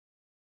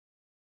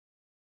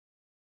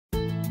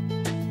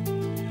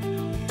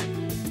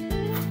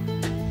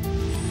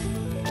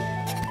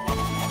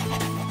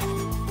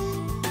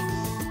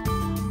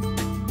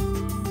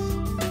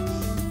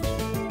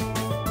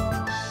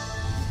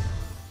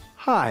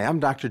Hi, I'm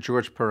Dr.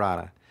 George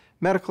Parada,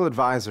 Medical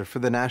Advisor for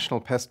the National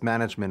Pest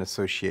Management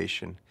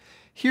Association,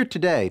 here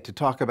today to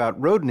talk about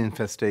rodent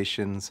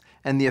infestations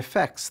and the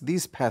effects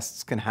these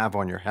pests can have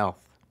on your health.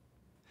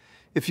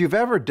 If you've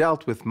ever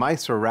dealt with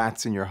mice or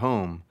rats in your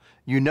home,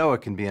 you know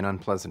it can be an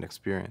unpleasant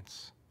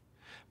experience.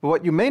 But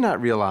what you may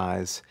not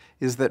realize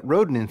is that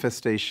rodent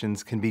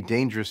infestations can be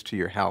dangerous to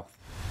your health.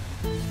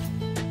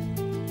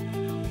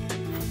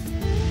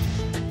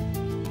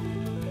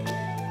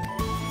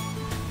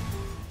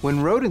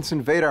 When rodents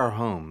invade our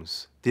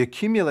homes, the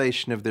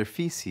accumulation of their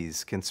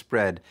feces can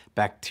spread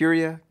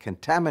bacteria,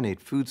 contaminate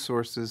food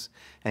sources,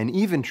 and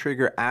even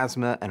trigger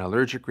asthma and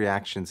allergic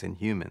reactions in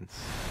humans.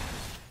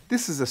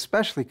 This is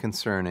especially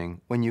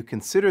concerning when you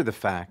consider the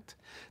fact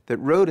that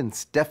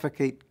rodents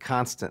defecate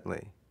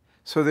constantly,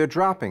 so their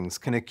droppings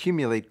can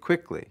accumulate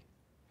quickly.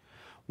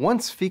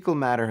 Once fecal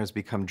matter has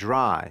become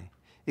dry,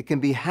 it can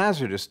be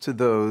hazardous to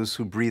those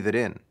who breathe it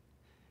in.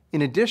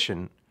 In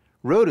addition,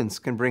 rodents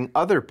can bring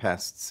other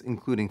pests,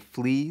 including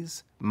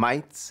fleas,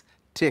 mites,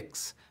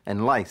 ticks,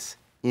 and lice,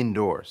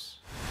 indoors.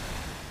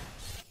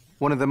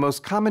 One of the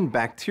most common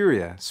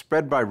bacteria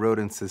spread by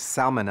rodents is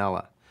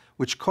Salmonella,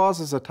 which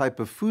causes a type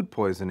of food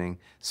poisoning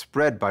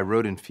spread by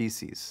rodent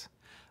feces,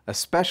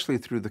 especially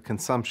through the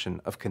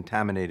consumption of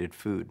contaminated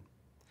food.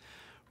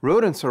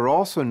 Rodents are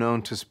also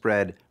known to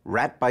spread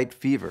rat bite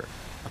fever,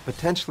 a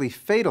potentially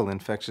fatal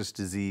infectious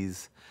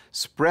disease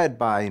spread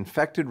by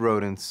infected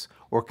rodents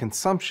or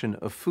consumption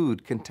of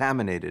food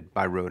contaminated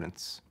by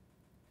rodents.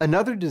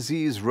 Another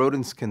disease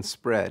rodents can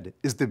spread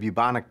is the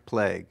bubonic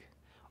plague,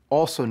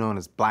 also known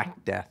as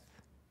Black Death.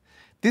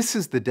 This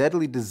is the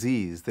deadly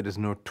disease that is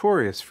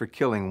notorious for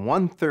killing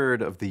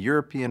 1/3 of the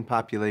European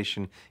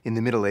population in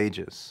the Middle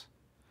Ages.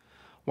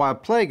 While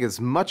plague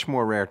is much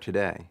more rare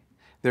today,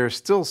 there are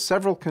still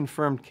several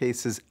confirmed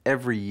cases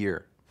every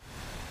year.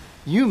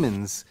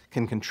 Humans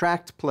can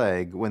contract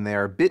plague when they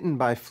are bitten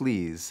by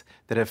fleas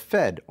that have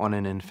fed on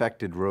an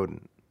infected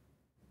rodent.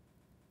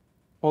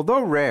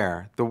 Although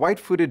rare, the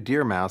white-footed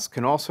deer mouse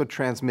can also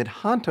transmit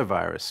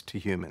hantavirus to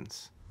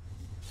humans.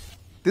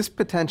 This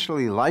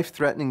potentially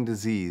life-threatening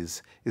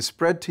disease is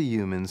spread to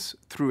humans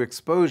through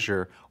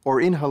exposure or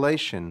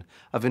inhalation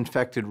of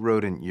infected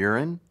rodent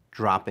urine,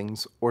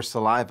 droppings, or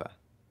saliva.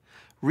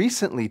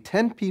 Recently,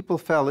 10 people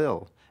fell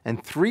ill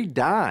and 3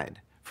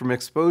 died from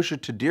exposure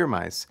to deer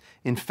mice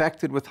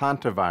infected with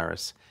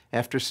hantavirus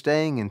after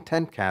staying in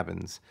tent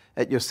cabins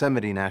at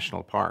Yosemite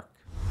National Park.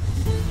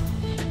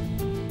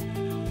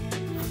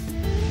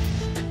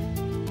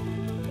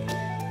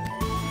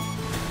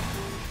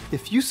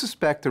 If you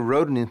suspect a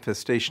rodent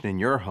infestation in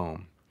your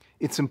home,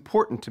 it's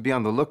important to be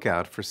on the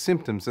lookout for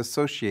symptoms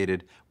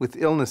associated with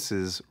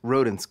illnesses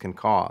rodents can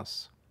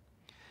cause.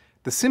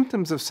 The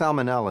symptoms of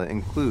Salmonella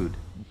include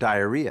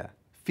diarrhea,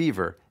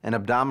 fever, and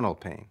abdominal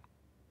pain.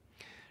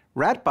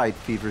 Rat bite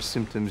fever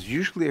symptoms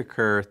usually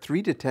occur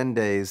 3 to 10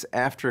 days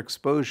after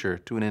exposure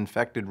to an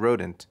infected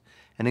rodent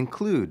and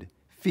include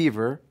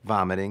fever,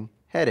 vomiting,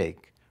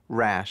 headache,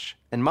 rash,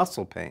 and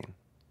muscle pain.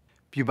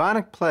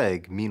 Bubonic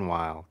plague,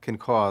 meanwhile, can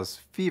cause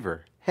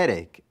fever,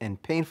 headache,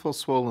 and painful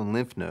swollen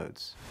lymph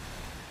nodes.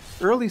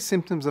 Early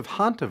symptoms of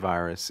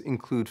hantavirus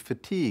include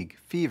fatigue,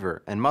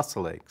 fever, and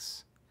muscle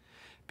aches.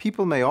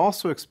 People may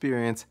also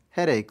experience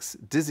headaches,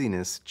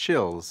 dizziness,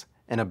 chills,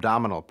 and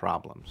abdominal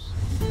problems.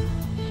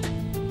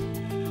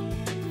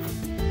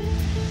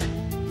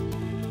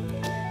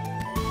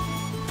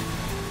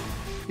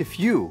 If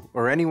you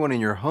or anyone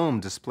in your home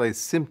displays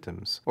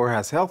symptoms or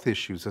has health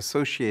issues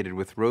associated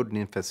with rodent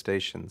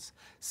infestations,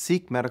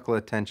 seek medical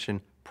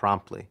attention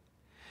promptly.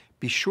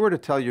 Be sure to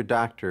tell your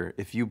doctor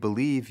if you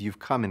believe you've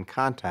come in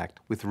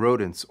contact with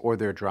rodents or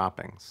their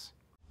droppings.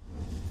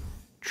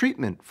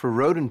 Treatment for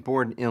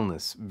rodent-borne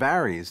illness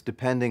varies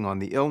depending on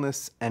the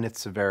illness and its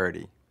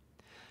severity.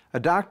 A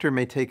doctor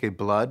may take a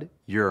blood,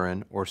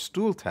 urine, or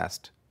stool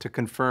test to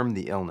confirm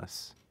the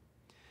illness.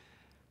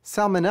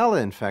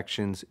 Salmonella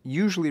infections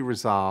usually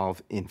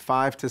resolve in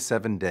 5 to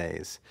 7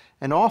 days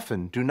and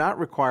often do not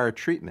require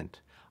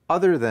treatment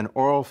other than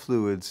oral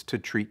fluids to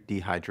treat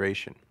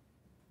dehydration.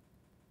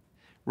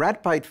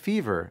 Rat bite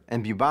fever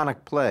and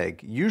bubonic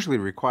plague usually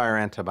require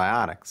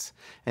antibiotics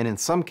and in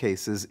some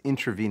cases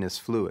intravenous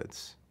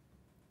fluids.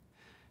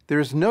 There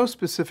is no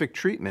specific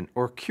treatment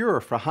or cure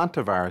for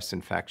hantavirus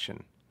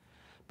infection,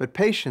 but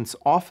patients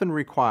often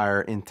require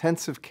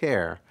intensive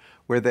care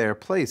where they are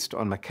placed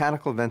on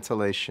mechanical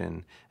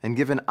ventilation and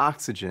given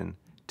oxygen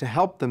to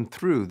help them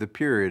through the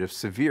period of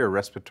severe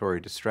respiratory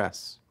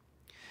distress.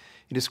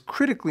 It is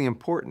critically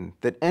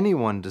important that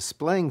anyone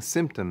displaying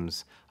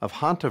symptoms of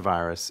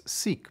hantavirus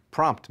seek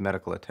prompt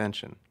medical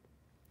attention.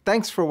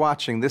 Thanks for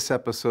watching this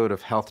episode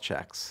of Health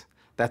Checks.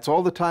 That's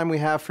all the time we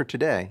have for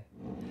today.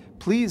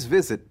 Please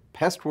visit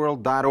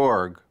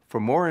PestWorld.org for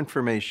more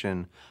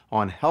information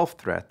on health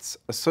threats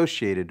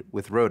associated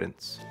with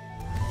rodents.